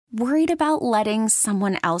Worried about letting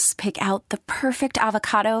someone else pick out the perfect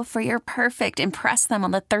avocado for your perfect impress them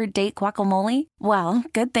on the third date guacamole? Well,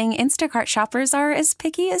 good thing Instacart shoppers are as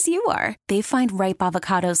picky as you are. They find ripe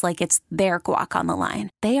avocados like it's their guac on the line.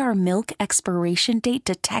 They are milk expiration date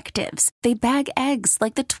detectives. They bag eggs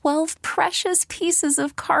like the 12 precious pieces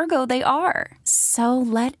of cargo they are. So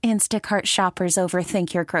let Instacart shoppers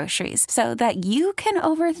overthink your groceries so that you can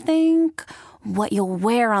overthink what you'll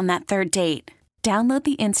wear on that third date. Download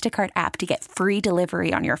the Instacart app to get free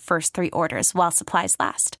delivery on your first 3 orders while supplies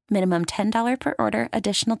last. Minimum $10 per order.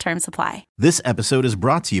 Additional terms apply. This episode is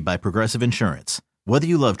brought to you by Progressive Insurance. Whether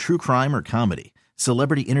you love true crime or comedy,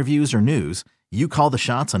 celebrity interviews or news, you call the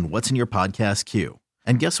shots on what's in your podcast queue.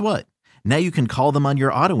 And guess what? Now you can call them on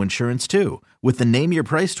your auto insurance too with the Name Your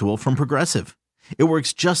Price tool from Progressive. It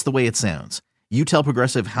works just the way it sounds. You tell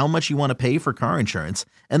Progressive how much you want to pay for car insurance,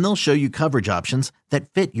 and they'll show you coverage options that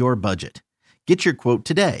fit your budget. Get your quote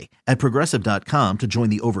today at Progressive.com to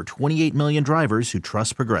join the over 28 million drivers who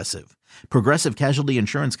trust Progressive. Progressive Casualty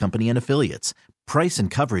Insurance Company and Affiliates. Price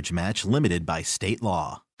and coverage match limited by state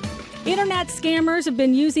law. Internet scammers have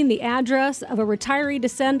been using the address of a retiree to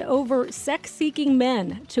send over sex-seeking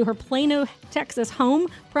men to her Plano, Texas home,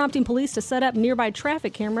 prompting police to set up nearby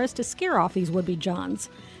traffic cameras to scare off these would-be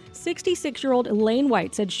Johns. 66-year-old Elaine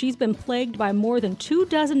White said she's been plagued by more than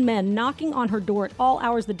 24 men knocking on her door at all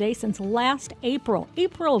hours of the day since last April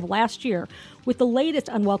of last year, with the latest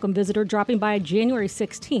unwelcome visitor dropping by January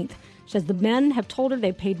 16th. She says the men have told her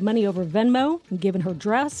they paid money over Venmo and given her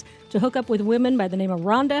dress to hook up with women by the name of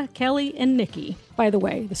Rhonda, Kelly, and Nikki. By the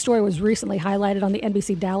way, the story was recently highlighted on the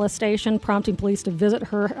NBC Dallas station, prompting police to visit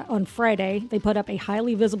her on Friday. They put up a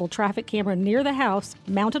highly visible traffic camera near the house,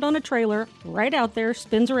 mounted on a trailer, right out there,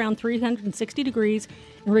 spins around 360 degrees,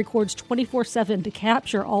 and records 24/7 to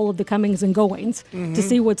capture all of the comings and goings to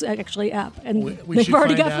see what's actually up. And they've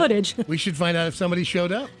already got footage. We should find out if somebody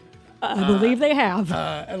showed up. I believe they have.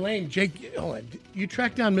 Elaine, Jake, hold on. You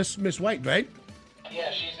tracked down Miss White, right? Yeah,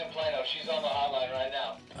 she's in Plano. She's on the hotline right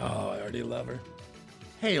now. Oh, I already love her.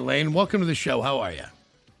 Hey, Elaine, welcome to the show. How are you?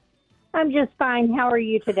 I'm just fine. How are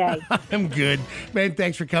you today? I'm good. Man,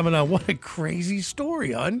 thanks for coming on. What a crazy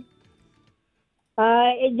story, hon.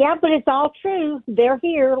 Yeah, but it's all true. They're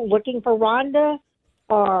here looking for Rhonda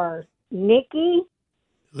or Nikki.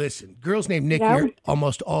 Listen, girls named Nikki are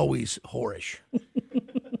almost always whorish.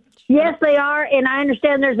 Yes, they are, and I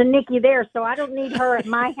understand there's a Nikki there, so I don't need her at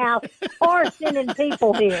my house or sending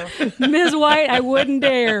people here. Ms. White, I wouldn't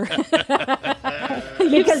dare.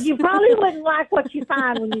 Because you probably wouldn't like what you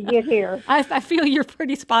find when you get here. I feel you're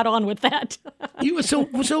pretty spot on with that.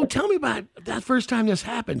 So tell me about that first time this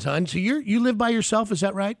happens, hon. So you live by yourself, is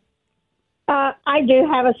that right? I do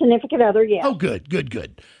have a significant other, yes. Oh,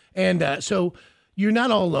 good. And so you're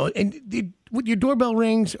not all alone. And your doorbell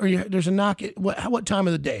rings or there's a knock. What time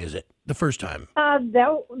of the day is it? The first time?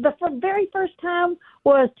 The very first time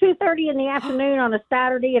was 2:30 in the afternoon on a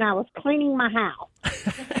Saturday, and I was cleaning my house.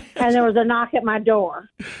 And there was a knock at my door.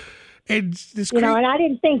 And and I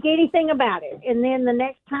didn't think anything about it. And then the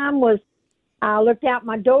next time was I looked out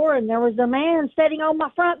my door, and there was a man sitting on my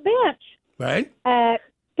front bench. Right. At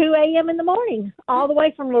 2 a.m. in the morning, all the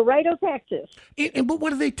way from Laredo, Texas. But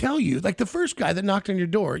what did they tell you? Like the first guy that knocked on your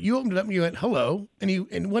door, you opened it up and you went, hello.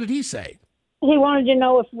 And what did he say? He wanted to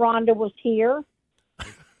know if Rhonda was here.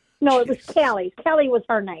 No, it was Kelly. Kelly was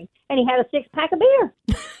her name. And he had a 6-pack of beer.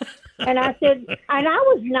 And I said, and I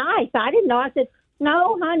was nice. I didn't know. I said,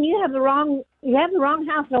 no, hon, you have the wrong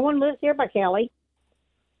house. No one lives here but Kelly.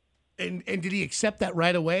 And did he accept that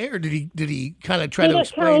right away, or did he kind of try to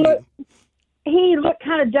explain? He looked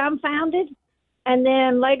kind of dumbfounded, and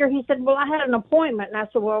then later he said, well, I had an appointment. And I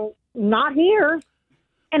said, well, not here.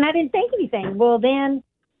 And I didn't think anything. Well, then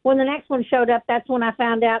when the next one showed up, that's when I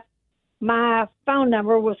found out my phone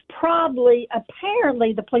number was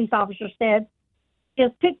apparently the police officer said,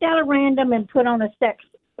 just picked out at random and put on a sex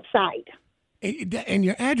site. And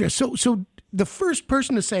your address. So the first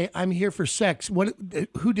person to say, I'm here for sex,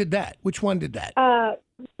 who did that? Which one did that?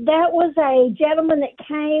 That was a gentleman that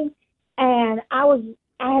came, and I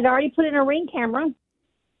had already put in a Ring camera.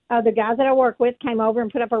 The guys that I work with came over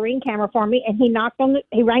and put up a Ring camera for me, and he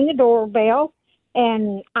rang the doorbell,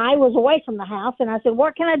 and I was away from the house, and I said,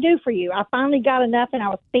 what can I do for you? I finally got enough, and I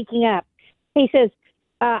was speaking up. He says,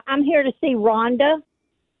 I'm here to see Rhonda.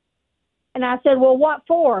 And I said, well, what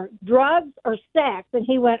for? Drugs or sex? And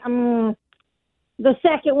he went, the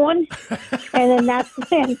second one. And then that's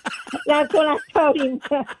when I told him,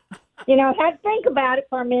 I had to think about it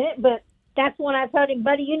for a minute, but that's when I told him,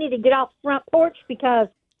 buddy, you need to get off the front porch because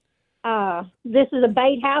this is a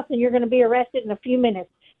bait house and you're going to be arrested in a few minutes.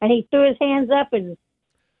 And he threw his hands up and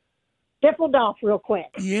stifled off real quick.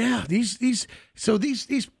 Yeah, these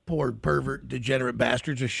poor pervert degenerate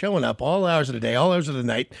bastards are showing up all hours of the day, all hours of the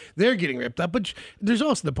night. They're getting ripped up. But there's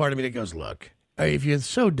also the part of me that goes, look, if you're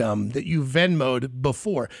so dumb that you Venmo'd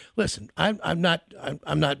before, listen, I'm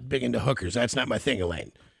not big into hookers. That's not my thing,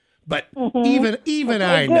 Elaine. But even Okay,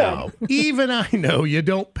 I good. know, you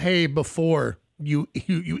don't pay before you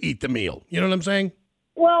eat the meal. You know what I'm saying?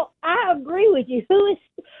 Well, I agree with you.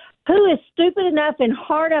 Who is stupid enough and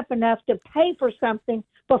hard up enough to pay for something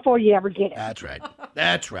before you ever get it? That's right.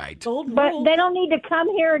 That's right. Golden But rule. they don't need to come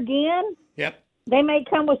here again. Yep. They may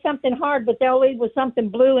come with something hard, but they'll leave with something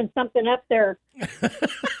blue and something up there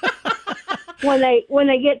when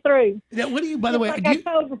they get through. Now, what do you? By the way, Like do I you,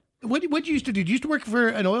 told, what you used to do? Did you used to work for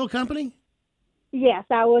an oil company? yes,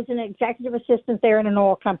 I was an executive assistant there in an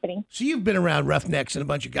oil company. So you've been around roughnecks and a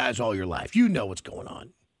bunch of guys all your life. You know what's going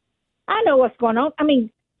on. I know what's going on. I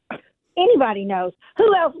mean, anybody knows.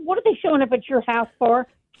 Who else? What are they showing up at your house for?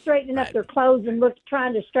 Straightening up their clothes and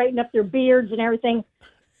trying to straighten up their beards and everything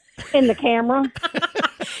in the camera.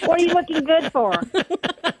 What are you looking good for?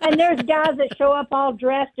 And there's guys that show up all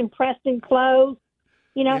dressed and pressed in clothes.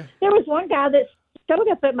 You know, there was one guy that showed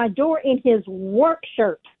up at my door in his work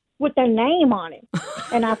shirt with their name on it.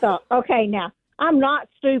 And I thought, okay, now, I'm not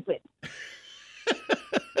stupid.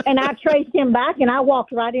 And I traced him back, and I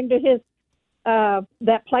walked right into his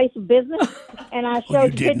that place of business, and I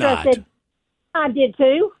showed the did picture. not. I said, I did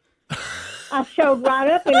too. I showed right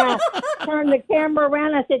up, and I turned the camera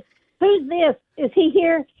around. I said, who's this? Is he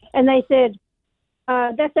here? And they said,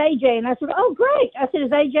 that's AJ. And I said, oh, great. I said, is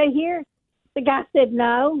AJ here? The guy said,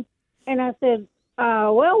 no. And I said,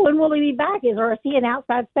 well, when will he be back? Or is he in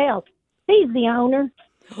outside sales? He's the owner.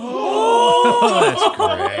 Oh,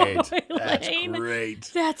 that's great. That's Elaine.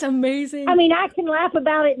 great. That's amazing. I mean, I can laugh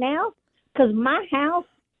about it now because my house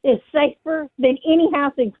is safer than any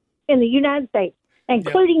house in the United States,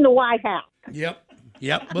 including the White House. Yep.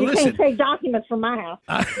 Well, You listen, can't trade documents from my house.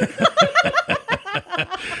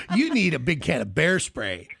 you need a big can of bear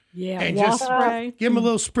spray. yeah, and wasp just spray. give them a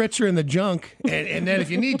little spritzer in the junk, and then if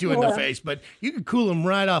you need to in the face, but you can cool them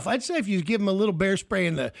right off. I'd say if you give them a little bear spray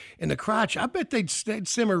in the crotch, I bet they'd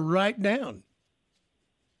simmer right down.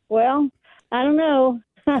 Well, I don't know.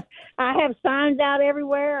 I have signs out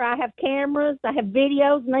everywhere. I have cameras. I have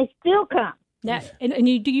videos, and they still come. Now, and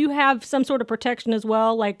do you have some sort of protection as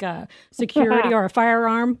well, like security or a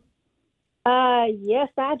firearm? Yes,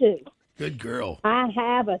 I do. Good girl. I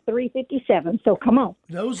have a 357, so come on.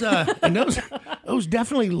 Those those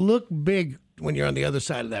definitely look big when you're on the other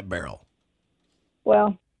side of that barrel.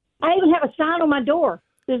 Well, I even have a sign on my door.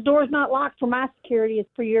 This door's not locked for my security, it's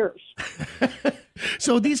for yours.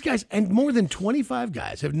 So these guys, and more than 25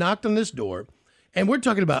 guys, have knocked on this door, and we're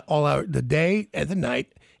talking about all hour, the day and the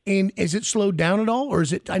night. And is it slowed down at all, or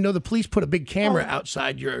is it? I know the police put a big camera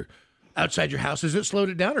outside your house. Has it slowed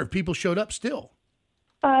it down, or have people showed up still?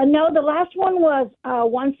 No, the last one was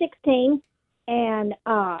 116, and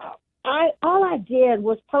all I did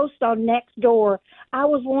was post on Nextdoor. I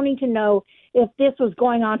was wanting to know if this was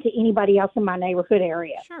going on to anybody else in my neighborhood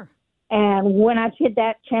area. Sure. And when I did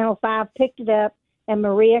that, Channel 5 picked it up, and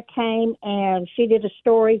Maria came, and she did a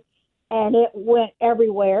story, and it went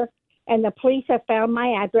everywhere. And the police have found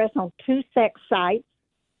my address on 2 sex sites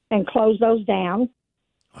and closed those down.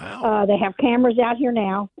 Wow. They have cameras out here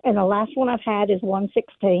now, and the last one I've had is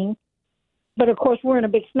 116. But, of course, we're in a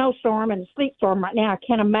big snowstorm and a sleet storm right now. I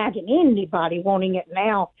can't imagine anybody wanting it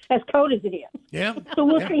now, as cold as it is. Yeah. So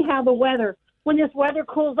we'll see how the weather, when this weather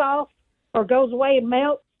cools off or goes away and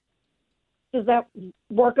melts, does that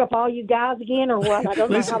work up all you guys again or what? I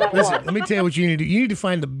don't know how that Listen, works. let me tell you what you need to do. You need to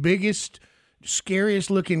find the biggest,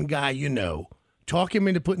 scariest looking guy you know. Talk him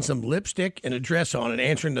into putting some lipstick and a dress on and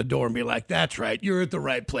answering the door and be like, that's right, you're at the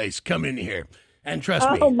right place. Come in here. And trust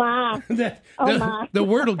me, Oh, my. the, the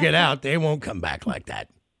word will get out. They won't come back like that.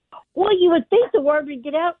 Well, you would think the word would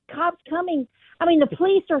get out. Cops coming. I mean, the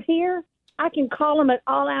police are here. I can call them at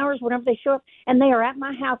all hours whenever they show up, and they are at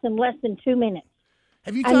my house in less than 2 minutes.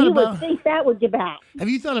 Have you And thought you would about think that would get out. Have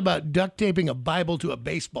you thought about duct taping a Bible to a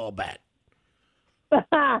baseball bat?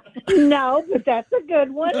 No, but that's a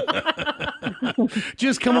good one.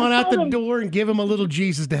 Just come on out the door and give them a little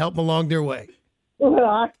Jesus to help them along their way.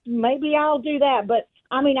 Well, maybe I'll do that. But,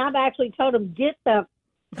 I mean, I've actually told them, get the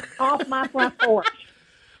off my front porch.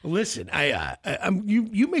 Listen,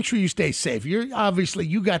 you make sure you stay safe.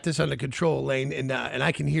 You got this under control, Lane, and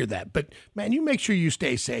I can hear that. But man, you make sure you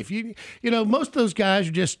stay safe. You know, most of those guys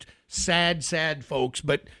are just sad folks.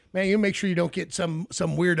 But man, you make sure you don't get some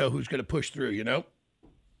weirdo who's going to push through. You know.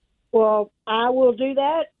 Well, I will do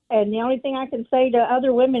that. And the only thing I can say to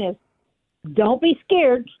other women is don't be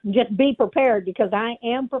scared. Just be prepared, because I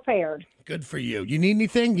am prepared. Good for you. You need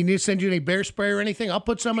anything? You need to send you any bear spray or anything? I'll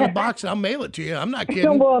put some in a box and I'll mail it to you. I'm not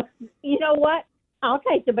kidding. Well, you know what? I'll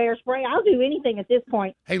take the bear spray. I'll do anything at this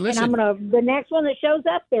point. Hey, listen. And the next one that shows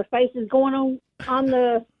up, their face is going on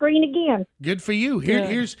the screen again. Good for you.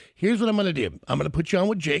 Here's what I'm going to do. I'm going to put you on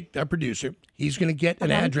with Jake, our producer. He's going to get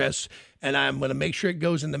an address, and I'm going to make sure it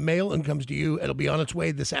goes in the mail and comes to you. It'll be on its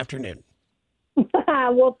way this afternoon.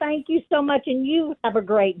 Well, thank you so much, and you have a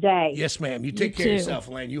great day. Yes, ma'am. You take care of yourself,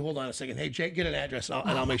 Elaine. You hold on a second. Hey, Jake, get an address,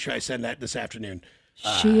 and I'll make sure I send that this afternoon.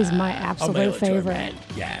 She is my absolute favorite.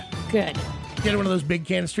 Yeah. Good. Get one of those big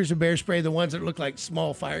canisters of bear spray, the ones that look like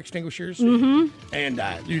small fire extinguishers. Mm-hmm.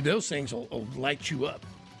 And, dude, those things will light you up.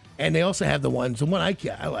 And they also have the one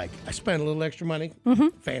I like. I spend a little extra money. Mm-hmm.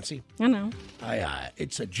 Fancy. I know.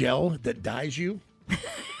 It's a gel that dyes you.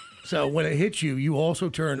 So when it hits you, you also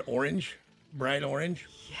turn orange, bright orange.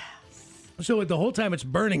 Yes. So the whole time it's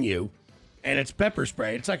burning you, and it's pepper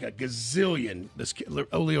spray. It's like a gazillion, this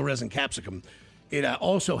oleoresin capsicum. It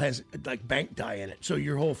also has like bank dye in it, so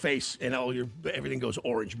your whole face and everything goes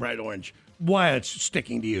orange, bright orange, while it's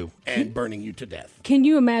sticking to you and burning you to death. Can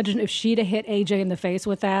you imagine if she'd have hit AJ in the face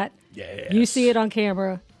with that? Yes. You see it on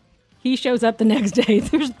camera. He shows up the next day.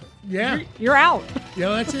 You're out.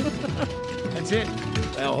 That's it. That's it.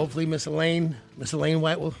 Well, hopefully Miss Elaine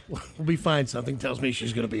White will be fine. Something tells me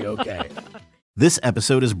she's going to be okay. This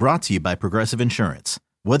episode is brought to you by Progressive Insurance.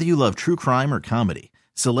 Whether you love true crime or comedy,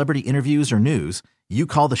 celebrity interviews or news, you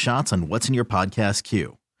call the shots on what's in your podcast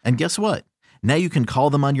queue. And guess what? Now you can call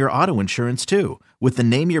them on your auto insurance too with the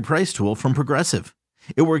Name Your Price tool from Progressive.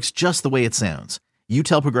 It works just the way it sounds. You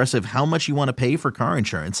tell Progressive how much you want to pay for car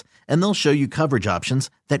insurance, and they'll show you coverage options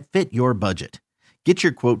that fit your budget. Get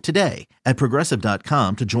your quote today at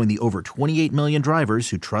Progressive.com to join the over 28 million drivers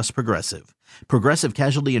who trust Progressive. Progressive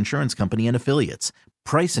Casualty Insurance Company and Affiliates.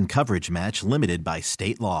 Price and coverage match limited by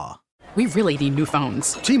state law. We really need new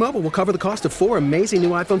phones. T-Mobile will cover the cost of 4 amazing new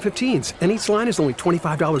iPhone 15s, and each line is only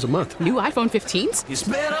 $25 a month. New iPhone 15s? It's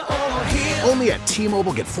better over here. Only at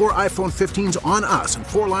T-Mobile, get 4 iPhone 15s on us and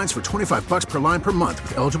 4 lines for $25 per line per month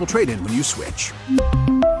with eligible trade-in when you switch.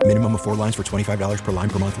 Minimum of 4 lines for $25 per line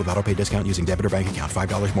per month with autopay discount using debit or bank account.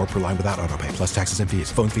 $5 more per line without autopay, plus taxes and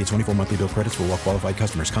fees. Phone fee at 24 monthly bill credits for well-qualified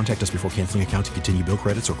customers. Contact us before canceling account to continue bill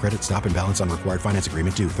credits or credit stop and balance on required finance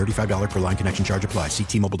agreement due. $35 per line connection charge applies. See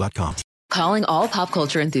T-Mobile.com. Calling all pop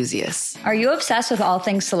culture enthusiasts. Are you obsessed with all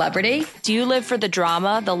things celebrity? Do you live for the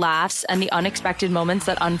drama, the laughs, and the unexpected moments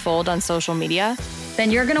that unfold on social media? Then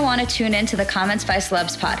you're going to want to tune in to the Comments by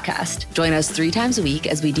Celebs podcast. Join us 3 times a week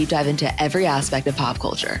as we deep dive into every aspect of pop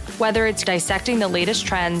culture. Whether it's dissecting the latest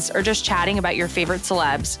trends or just chatting about your favorite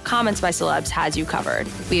celebs, Comments by Celebs has you covered.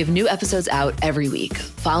 We have new episodes out every week.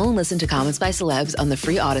 Follow and listen to Comments by Celebs on the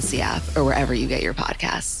free Odyssey app or wherever you get your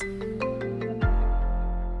podcasts.